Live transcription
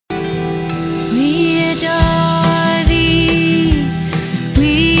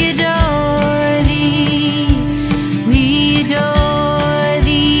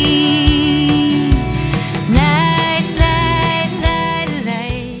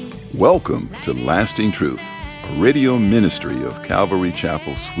Welcome to Lasting Truth, a radio ministry of Calvary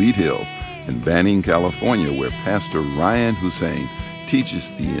Chapel, Sweet Hills in Banning, California, where Pastor Ryan Hussein teaches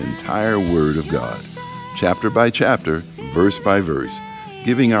the entire Word of God, chapter by chapter, verse by verse,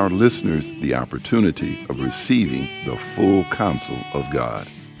 giving our listeners the opportunity of receiving the full counsel of God.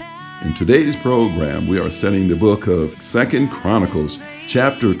 In today's program, we are studying the book of 2 Chronicles,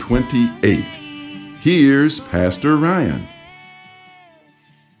 chapter 28. Here's Pastor Ryan.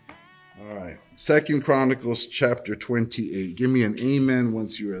 All right, 2 Chronicles, chapter 28. Give me an amen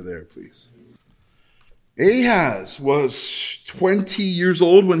once you are there, please. Ahaz was 20 years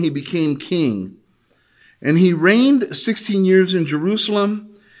old when he became king, and he reigned 16 years in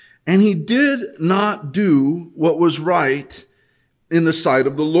Jerusalem, and he did not do what was right in the sight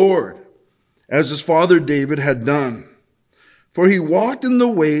of the Lord, as his father David had done. For he walked in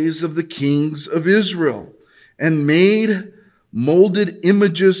the ways of the kings of Israel and made molded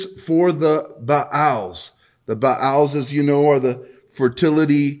images for the Baals. The Baals, as you know, are the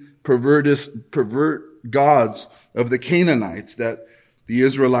fertility pervert gods of the Canaanites that the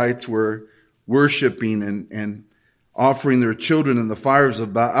Israelites were worshiping and offering their children in the fires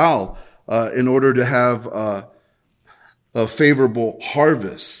of Baal in order to have a favorable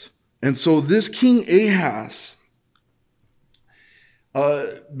harvest. And so this King Ahaz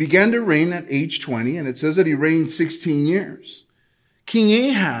began to reign at age 20, and it says that he reigned 16 years.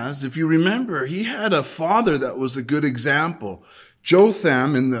 King Ahaz, if you remember, he had a father that was a good example.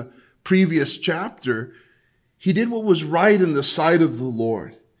 Jotham, in the previous chapter, he did what was right in the sight of the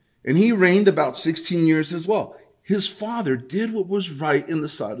Lord, and he reigned about 16 years as well. His father did what was right in the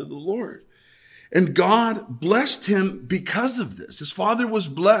sight of the Lord. And God blessed him because of this. His father was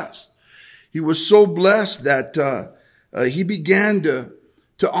blessed. He was so blessed that he began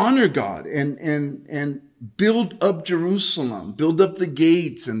to honor God and build up Jerusalem, build up the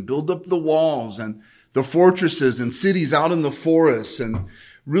gates and build up the walls and the fortresses and cities out in the forests, and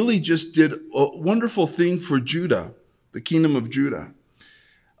really just did a wonderful thing for Judah, the kingdom of Judah.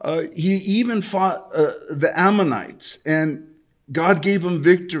 He even fought the Ammonites, and God gave him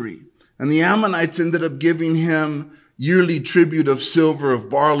victory. And the Ammonites ended up giving him yearly tribute of silver, of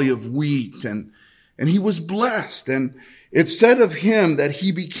barley, of wheat, and he was blessed. And it said of him that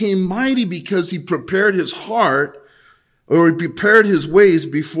he became mighty because he prepared his heart, or he prepared his ways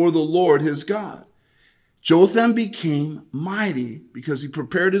before the Lord his God. Jotham became mighty because he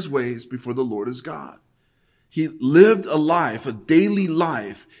prepared his ways before the Lord his God. He lived a life, a daily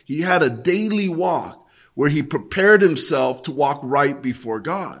life. He had a daily walk where he prepared himself to walk right before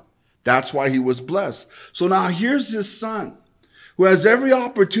God. That's why he was blessed. So now here's his son, who has every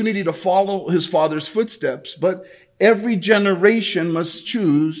opportunity to follow his father's footsteps, but every generation must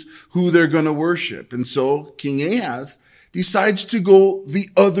choose who they're going to worship. And so King Ahaz decides to go the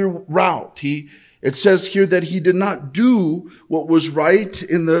other route. It says here that he did not do what was right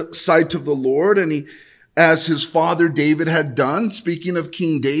in the sight of the Lord, and he, as his father David had done, speaking of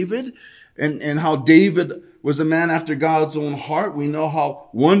King David, and how David was a man after God's own heart. We know how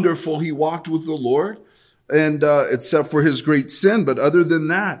wonderful he walked with the Lord, and except for his great sin. But other than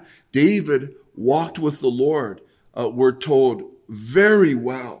that, David walked with the Lord, we're told, very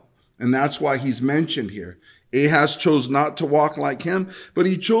well. And that's why he's mentioned here. Ahaz chose not to walk like him, but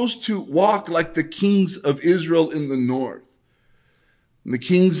he chose to walk like the kings of Israel in the north. And the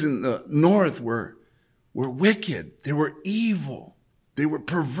kings in the north were wicked. They were evil. They were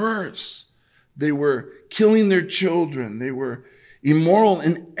perverse. They were killing their children. They were immoral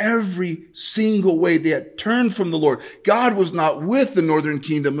in every single way. They had turned from the Lord. God was not with the northern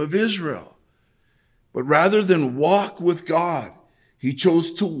kingdom of Israel. But rather than walk with God, he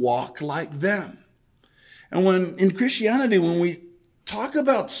chose to walk like them. And when in Christianity, when we talk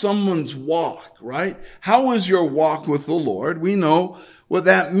about someone's walk, right? How is your walk with the Lord? We know what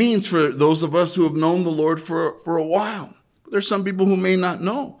that means for those of us who have known the Lord for a while. But there's some people who may not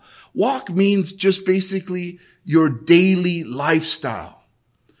know. Walk means just basically your daily lifestyle.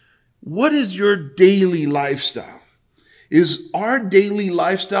 What is your daily lifestyle? Is our daily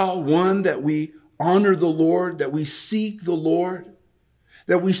lifestyle one that we honor the Lord, that we seek the Lord,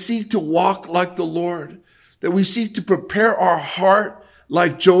 that we seek to walk like the Lord, that we seek to prepare our heart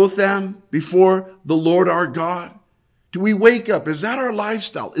like Jotham before the Lord our God? Do we wake up? Is that our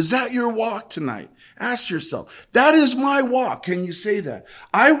lifestyle? Is that your walk tonight? Ask yourself, that is my walk. Can you say that?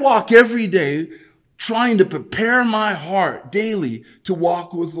 I walk every day trying to prepare my heart daily to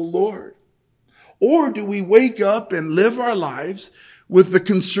walk with the Lord. Or do we wake up and live our lives with the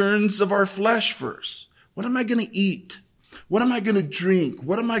concerns of our flesh first? What am I going to eat? What am I going to drink?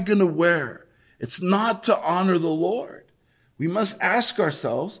 What am I going to wear? It's not to honor the Lord. We must ask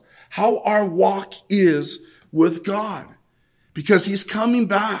ourselves how our walk is with God, because he's coming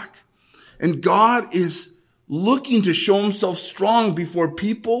back, and God is looking to show himself strong before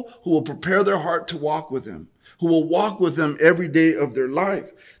people who will prepare their heart to walk with him, who will walk with him every day of their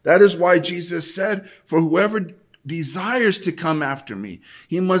life. That is why Jesus said, for whoever desires to come after me,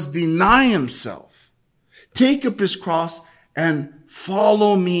 he must deny himself, take up his cross, and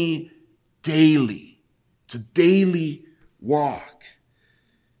follow me daily. It's a daily walk.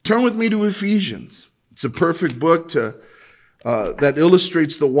 Turn with me to Ephesians. It's a perfect book that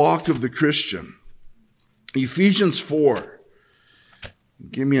illustrates the walk of the Christian. Ephesians 4.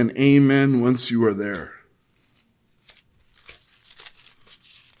 Give me an amen once you are there.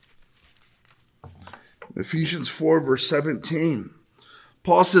 Ephesians 4, verse 17.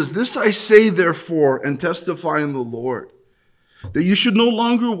 Paul says, this I say, therefore, and testify in the Lord, that you should no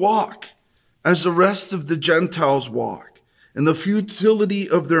longer walk as the rest of the Gentiles walk, in the futility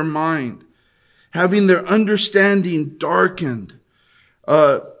of their mind, having their understanding darkened,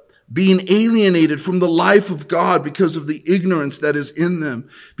 being alienated from the life of God because of the ignorance that is in them,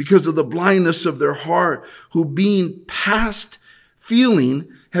 because of the blindness of their heart, who being past feeling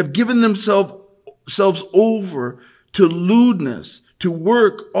have given themselves over to lewdness, to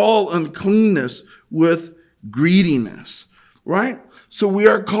work all uncleanness with greediness. Right? So we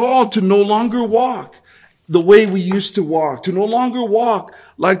are called to no longer walk the way we used to walk, to no longer walk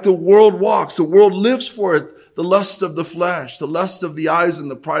like the world walks. The world lives for it, the lust of the flesh, the lust of the eyes,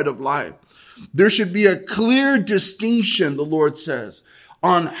 and the pride of life. There should be a clear distinction, the Lord says,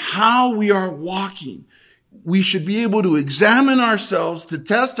 on how we are walking. We should be able to examine ourselves, to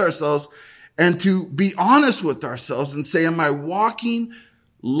test ourselves, and to be honest with ourselves and say, am I walking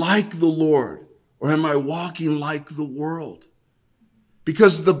like the Lord, or am I walking like the world?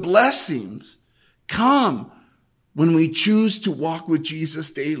 Because the blessings come when we choose to walk with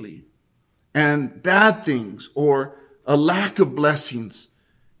Jesus daily. And bad things or a lack of blessings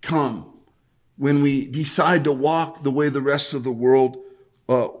come when we decide to walk the way the rest of the world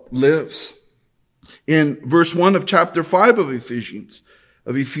lives. In verse 1 of chapter 5 of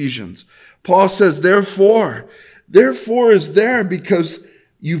Ephesians, Paul says, therefore is there because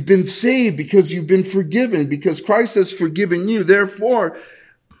you've been saved, because you've been forgiven, because Christ has forgiven you. Therefore,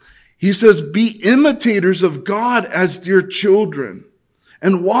 he says, be imitators of God as dear children,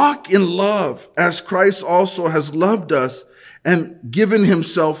 and walk in love as Christ also has loved us and given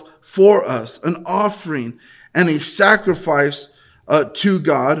himself for us, an offering and a sacrifice to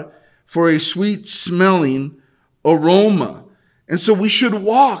God for a sweet smelling aroma. And so we should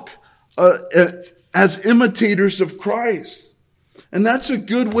walk as imitators of Christ. And that's a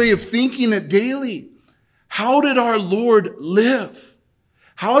good way of thinking it daily. How did our Lord live?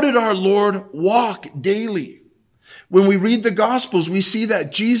 How did our Lord walk daily? When we read the Gospels, we see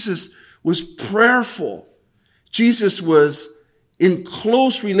that Jesus was prayerful. Jesus was in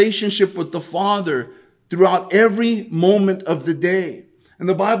close relationship with the Father throughout every moment of the day. And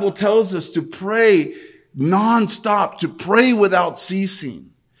the Bible tells us to pray nonstop, to pray without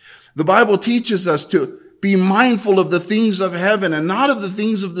ceasing. The Bible teaches us to be mindful of the things of heaven and not of the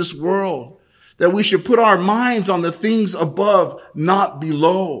things of this world, that we should put our minds on the things above, not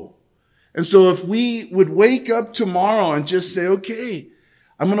below. And so if we would wake up tomorrow and just say, okay,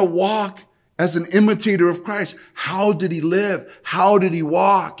 I'm going to walk as an imitator of Christ. How did he live? How did he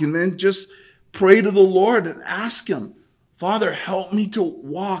walk? And then just pray to the Lord and ask him, Father, help me to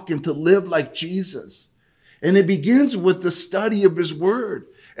walk and to live like Jesus. And it begins with the study of his word,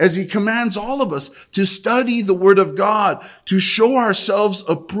 as he commands all of us to study the word of God, to show ourselves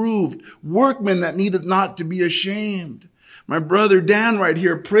approved, workmen that needed not to be ashamed. My brother Dan right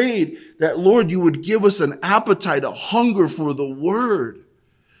here prayed that, Lord, you would give us an appetite, a hunger for the word.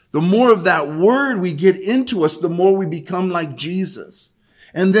 The more of that word we get into us, the more we become like Jesus.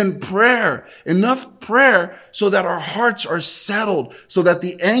 And then prayer, enough prayer so that our hearts are settled, so that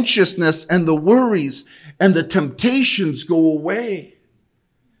the anxiousness and the worries and the temptations go away.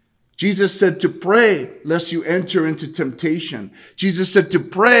 Jesus said to pray lest you enter into temptation. Jesus said to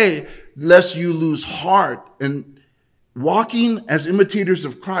pray lest you lose heart. And walking as imitators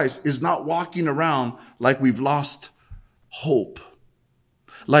of Christ is not walking around like we've lost hope,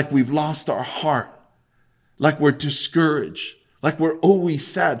 like we've lost our heart, like we're discouraged, like we're always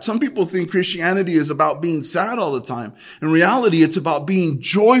sad. Some people think Christianity is about being sad all the time. In reality, it's about being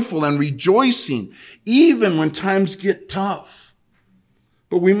joyful and rejoicing, even when times get tough.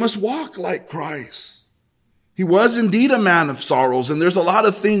 But we must walk like Christ. He was indeed a man of sorrows, and there's a lot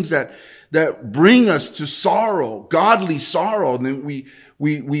of things that bring us to sorrow, godly sorrow. And then we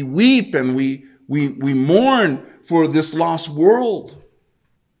weep and we mourn for this lost world.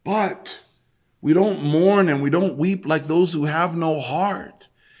 But we don't mourn and we don't weep like those who have no heart.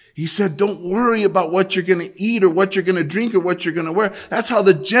 He said, don't worry about what you're going to eat or what you're going to drink or what you're going to wear. That's how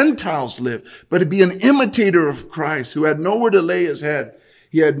the Gentiles live. But to be an imitator of Christ who had nowhere to lay his head.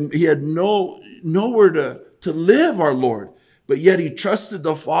 He had nowhere to live, our Lord. But yet he trusted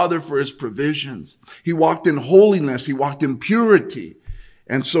the Father for his provisions. He walked in holiness. He walked in purity.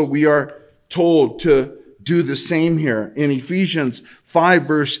 And so we are told to do the same here. In Ephesians 5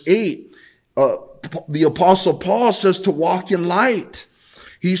 verse 8, the Apostle Paul says to walk in light.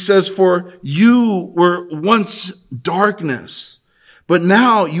 He says, for you were once darkness, but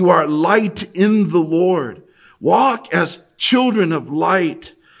now you are light in the Lord. Walk as children of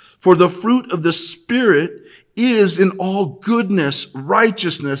light, for the fruit of the Spirit is in all goodness,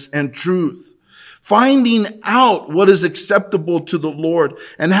 righteousness, and truth, finding out what is acceptable to the Lord,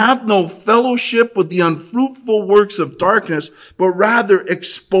 and have no fellowship with the unfruitful works of darkness, but rather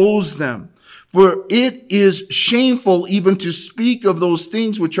expose them. For it is shameful even to speak of those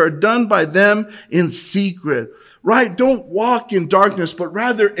things which are done by them in secret. Right? Don't walk in darkness, but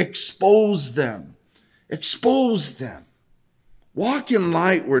rather expose them. Expose them. Walk in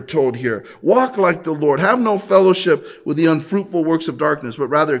light, we're told here. Walk like the Lord. Have no fellowship with the unfruitful works of darkness, but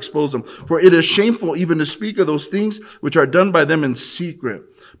rather expose them. For it is shameful even to speak of those things which are done by them in secret.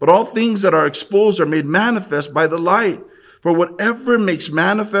 But all things that are exposed are made manifest by the light. For whatever makes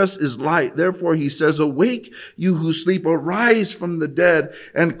manifest is light. Therefore, he says, awake, you who sleep, arise from the dead,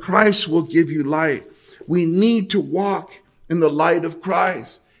 and Christ will give you light. We need to walk in the light of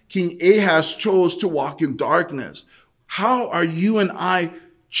Christ. King Ahaz chose to walk in darkness. How are you and I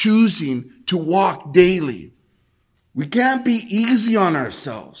choosing to walk daily? We can't be easy on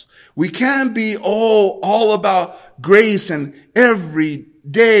ourselves. We can't be all about grace, and every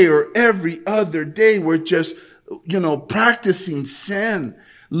day or every other day we're just practicing sin,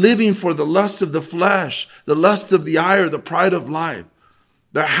 living for the lust of the flesh, the lust of the eye, or the pride of life.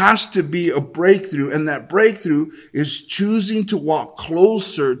 There has to be a breakthrough, and that breakthrough is choosing to walk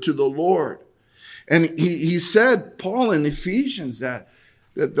closer to the Lord. And he said, Paul in Ephesians, that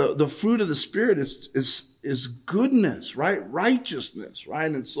the fruit of the Spirit is goodness, right? Righteousness, right?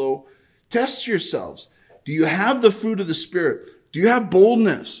 And so test yourselves. Do you have the fruit of the Spirit? Do you have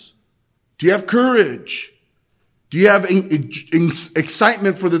boldness? Do you have courage? Do you have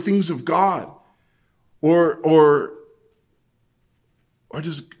excitement for the things of God? Or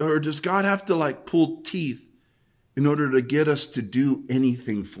does God have to pull teeth in order to get us to do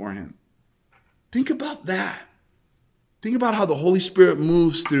anything for him? Think about that. Think about how the Holy Spirit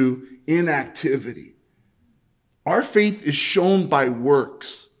moves through inactivity. Our faith is shown by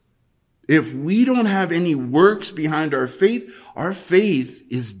works. If we don't have any works behind our faith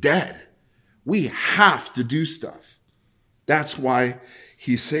is dead. We have to do stuff. That's why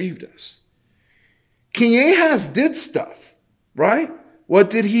he saved us. King Ahaz did stuff, right? What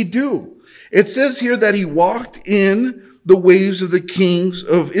did he do? It says here that he walked in the ways of the kings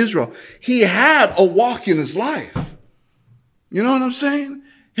of Israel. He had a walk in his life. You know what I'm saying?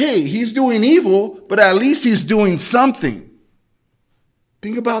 Hey, he's doing evil, but at least he's doing something.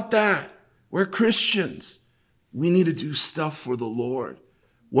 Think about that. We're Christians. We need to do stuff for the Lord.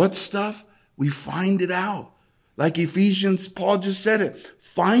 What stuff? We find it out. Like Ephesians, Paul just said it.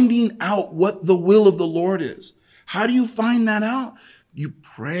 Finding out what the will of the Lord is. How do you find that out? You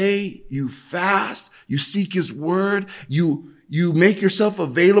pray, you fast, you seek his word, you make yourself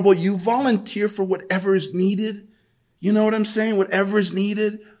available, you volunteer for whatever is needed. You know what I'm saying? Whatever is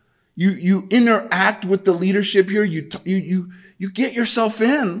needed. You interact with the leadership here. You get yourself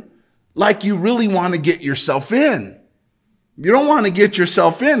in like you really want to get yourself in. You don't want to get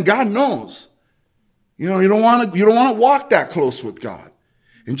yourself in. God knows. You don't want to walk that close with God.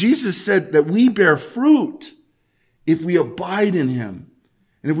 And Jesus said that we bear fruit if we abide in him.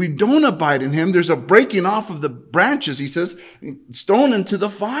 And if we don't abide in him, there's a breaking off of the branches. He says, it's thrown into the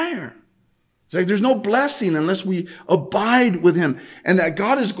fire. It's like there's no blessing unless we abide with him. And that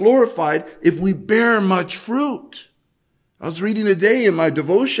God is glorified if we bear much fruit. I was reading today in my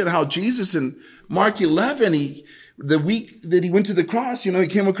devotion how Jesus in Mark 11, the week that he went to the cross, he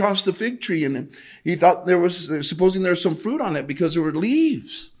came across the fig tree and he thought supposing there was some fruit on it because there were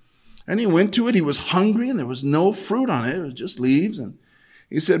leaves. And he went to it. He was hungry and there was no fruit on it. It was just leaves. And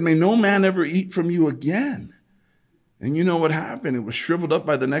he said, may no man ever eat from you again. And you know what happened? It was shriveled up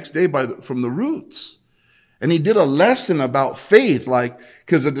by the next day from the roots. And he did a lesson about faith,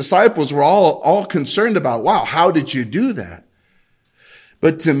 because the disciples were all concerned about, wow, how did you do that?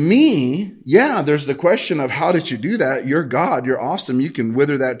 But to me, there's the question of how did you do that? You're God. You're awesome. You can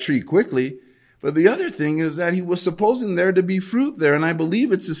wither that tree quickly. But the other thing is that he was supposing there to be fruit there. And I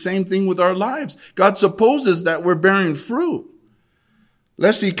believe it's the same thing with our lives. God supposes that we're bearing fruit.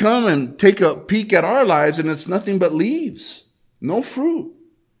 Lest he come and take a peek at our lives and it's nothing but leaves. No fruit.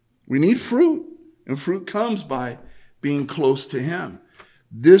 We need fruit. And fruit comes by being close to him.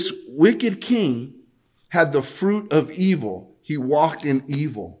 This wicked king had the fruit of evil. He walked in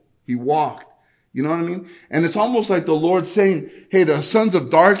evil. He walked. You know what I mean? And it's almost like the Lord saying, hey, the sons of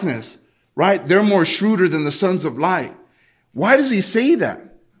darkness, right? They're more shrewder than the sons of light. Why does he say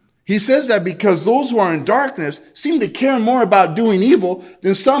that? He says that because those who are in darkness seem to care more about doing evil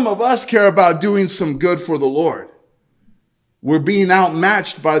than some of us care about doing some good for the Lord. We're being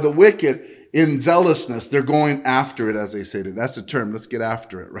outmatched by the wicked in zealousness. They're going after it, as they say. That's the term. Let's get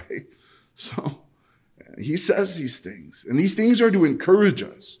after it, right? So he says these things, and these things are to encourage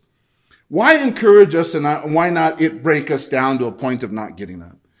us. Why encourage us and why not it break us down to a point of not getting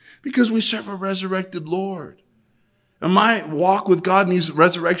up? Because we serve a resurrected Lord. And my walk with God needs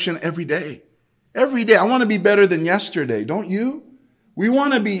resurrection every day. Every day. I want to be better than yesterday. Don't you? We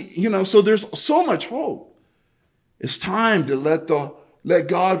want to be, so there's so much hope. It's time to let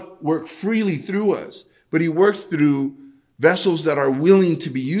God work freely through us. But he works through vessels that are willing to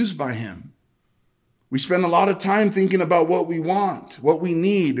be used by him. We spend a lot of time thinking about what we want, what we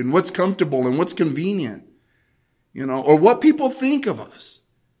need, and what's comfortable and what's convenient, or what people think of us.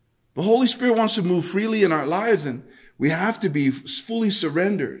 The Holy Spirit wants to move freely in our lives, and we have to be fully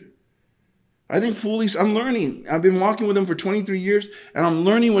surrendered. I think I'm learning. I've been walking with him for 23 years, and I'm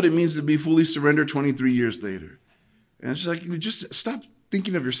learning what it means to be fully surrendered 23 years later. And it's like, just stop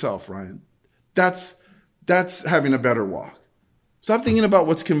thinking of yourself, Ryan. That's having a better walk. Stop thinking about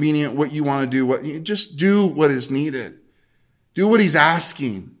what's convenient, what you want to do. Just do what is needed. Do what he's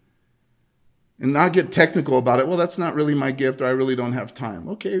asking. And not get technical about it. Well, that's not really my gift, or I really don't have time.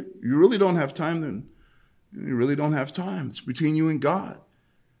 Okay, you really don't have time, then you really don't have time. It's between you and God.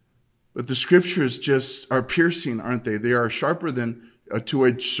 But the scriptures just are piercing, aren't they? They are sharper than a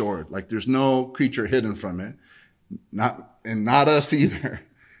two-edged sword. Like there's no creature hidden from it. Not us either.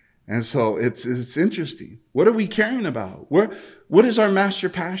 And so it's interesting. What are we caring about? What is our master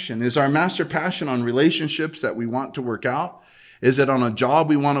passion? Is our master passion on relationships that we want to work out? Is it on a job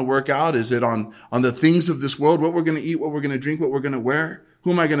we want to work out? Is it on the things of this world? What we're going to eat, what we're going to drink, what we're going to wear?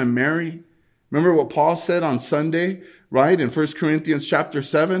 Who am I going to marry? Remember what Paul said on Sunday, right? In 1 Corinthians chapter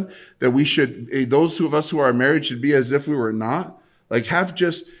 7, that we should, those of us who are married should be as if we were not.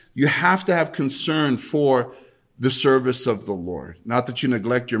 You have to have concern for the service of the Lord. Not that you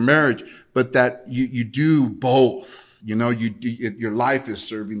neglect your marriage, but that you do both. Your life is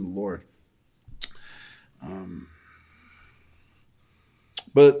serving the Lord.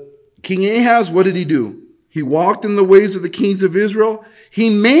 But King Ahaz, what did he do? He walked in the ways of the kings of Israel. He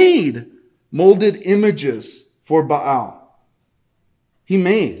made molded images for Baal. He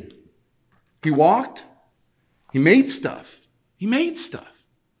walked. He made stuff. I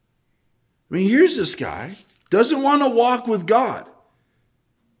mean, here's this guy. Doesn't want to walk with God,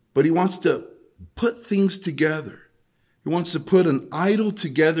 but he wants to put things together. He wants to put an idol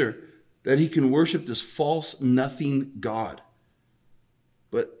together that he can worship this false nothing God.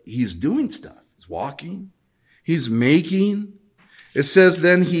 But he's doing stuff. He's walking. He's making. It says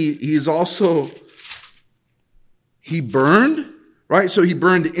then he burned, right? So he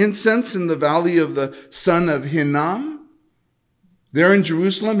burned incense in the valley of the son of Hinnom. There in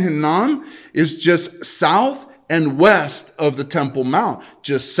Jerusalem, Hinnom is just south and west of the Temple Mount.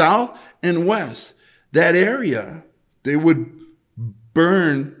 Just south and west. That area, they would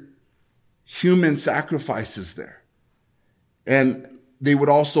burn human sacrifices there. And they would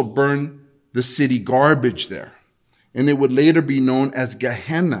also burn the city garbage there. And it would later be known as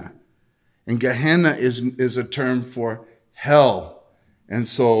Gehenna. And Gehenna is a term for hell. And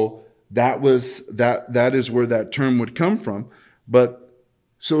so that is where that term would come from. But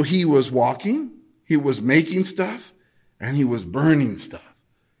so he was walking, he was making stuff, and he was burning stuff.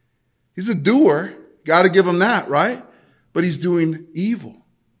 He's a doer. Got to give him that, right? But he's doing evil.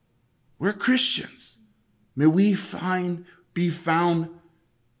 We're Christians. May we be found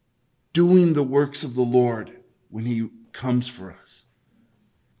doing the works of the Lord when he comes for us.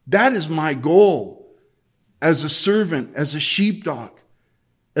 That is my goal as a servant, as a sheepdog,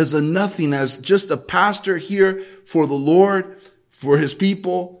 as a nothing, as just a pastor here for the Lord, for his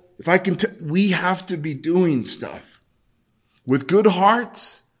people. We have to be doing stuff with good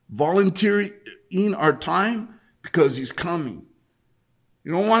hearts, volunteering our time because he's coming.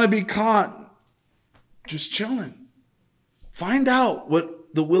 You don't want to be caught just chilling. Find out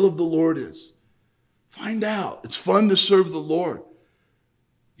what the will of the Lord is. Find out. It's fun to serve the Lord.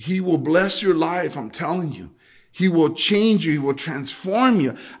 He will bless your life, I'm telling you. He will change you. He will transform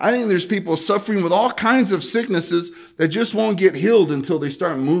you. I think there's people suffering with all kinds of sicknesses that just won't get healed until they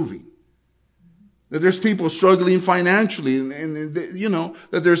start moving. That there's people struggling financially and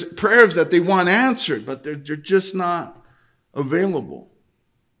that there's prayers that they want answered, but they're just not available.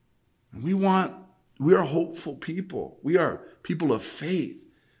 And we are hopeful people. We are people of faith.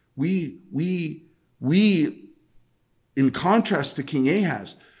 We, in contrast to King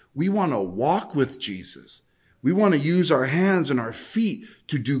Ahaz, we want to walk with Jesus. We want to use our hands and our feet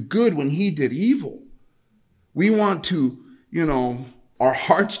to do good when he did evil. We want to, our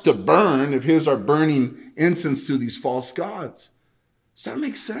hearts to burn if his are burning incense to these false gods. Does that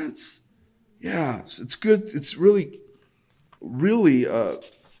make sense? Yeah, it's good. It's really, there's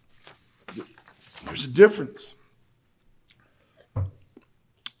a difference.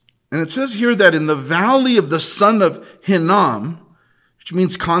 And it says here that in the valley of the son of Hinnom, which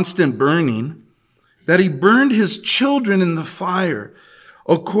means constant burning, that he burned his children in the fire,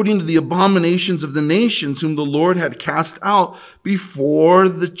 according to the abominations of the nations whom the Lord had cast out before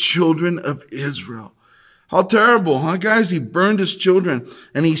the children of Israel. How terrible, huh, guys? He burned his children,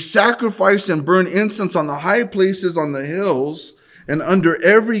 and he sacrificed and burned incense on the high places on the hills and under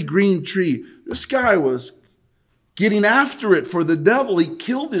every green tree. This guy was getting after it for the devil. He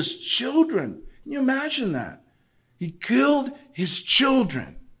killed his children. Can you imagine that? He killed his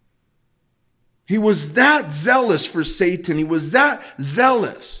children. He was that zealous for Satan. He was that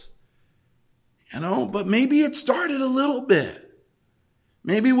zealous. But maybe it started a little bit.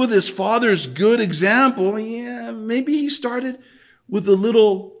 Maybe with his father's good example, maybe he started with a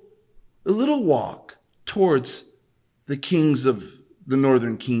little walk towards the kings of the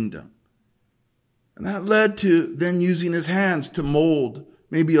northern kingdom. And that led to then using his hands to mold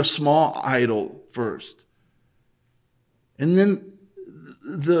maybe a small idol first. And then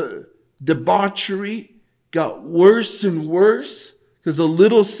the debauchery got worse and worse because a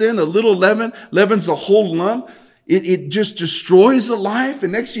little sin, a little leaven's a whole lump. It just destroys a life.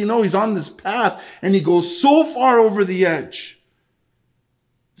 And next thing you know, he's on this path and he goes so far over the edge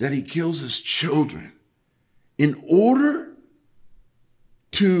that he kills his children in order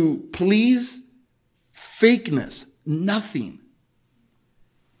to please fakeness, nothing.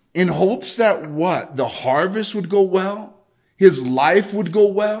 In hopes that what? The harvest would go well? His life would go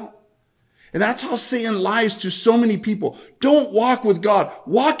well? And that's how Satan lies to so many people. Don't walk with God.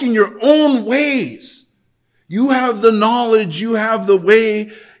 Walk in your own ways. You have the knowledge. You have the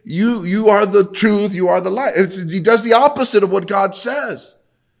way. You are the truth. You are the light. He does the opposite of what God says.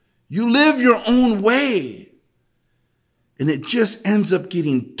 You live your own way. And it just ends up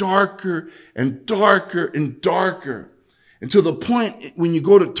getting darker and darker and darker. And to the point when you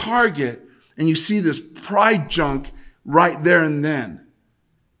go to Target and you see this pride junk right there and then.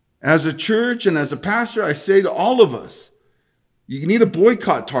 As a church and as a pastor, I say to all of us, you need to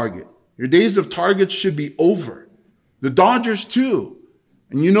boycott Target. Your days of Target should be over. The Dodgers too.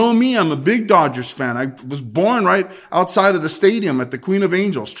 And you know me, I'm a big Dodgers fan. I was born right outside of the stadium at the Queen of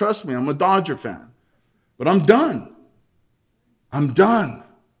Angels. Trust me, I'm a Dodger fan. But I'm done. I'm done.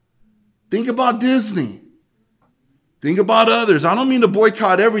 Think about Disney. Think about others. I don't mean to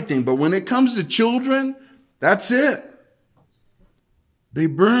boycott everything, but when it comes to children, that's it. They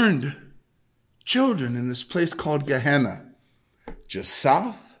burned children in this place called Gehenna, just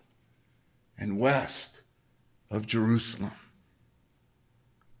south and west of Jerusalem.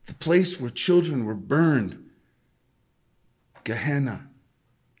 The place where children were burned. Gehenna,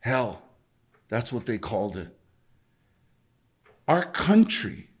 hell. That's what they called it. Our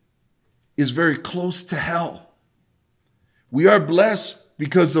country is very close to hell. We are blessed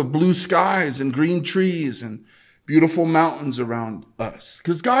because of blue skies and green trees and beautiful mountains around us,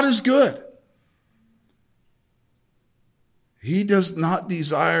 because God is good. He does not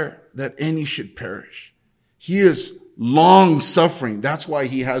desire that any should perish. He is long suffering. That's why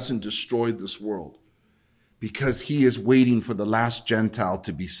he hasn't destroyed this world, because he is waiting for the last Gentile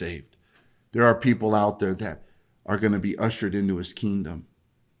to be saved. There are people out there that are going to be ushered into his kingdom.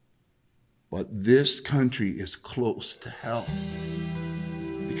 But this country is close to hell.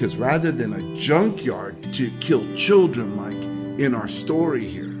 Because rather than a junkyard to kill children like in our story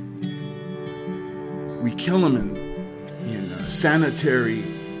here, we kill them in sanitary,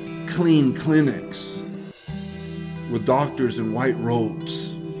 clean clinics with doctors in white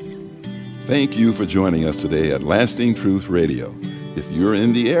robes. Thank you for joining us today at Lasting Truth Radio. If you're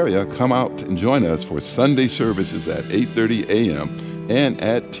in the area, come out and join us for Sunday services at 8:30 a.m. and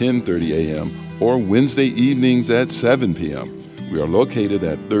at 10:30 a.m. or Wednesday evenings at 7 p.m. We are located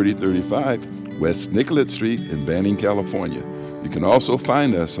at 3035 West Nicollet Street in Banning, California. You can also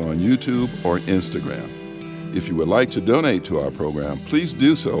find us on YouTube or Instagram. If you would like to donate to our program, please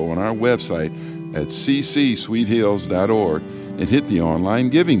do so on our website at ccsweethills.org and hit the online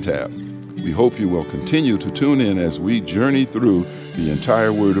giving tab. We hope you will continue to tune in as we journey through the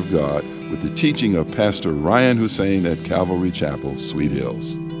entire Word of God with the teaching of Pastor Ryan Hussein at Calvary Chapel, Sweet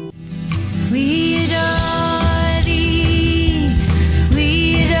Hills. We adore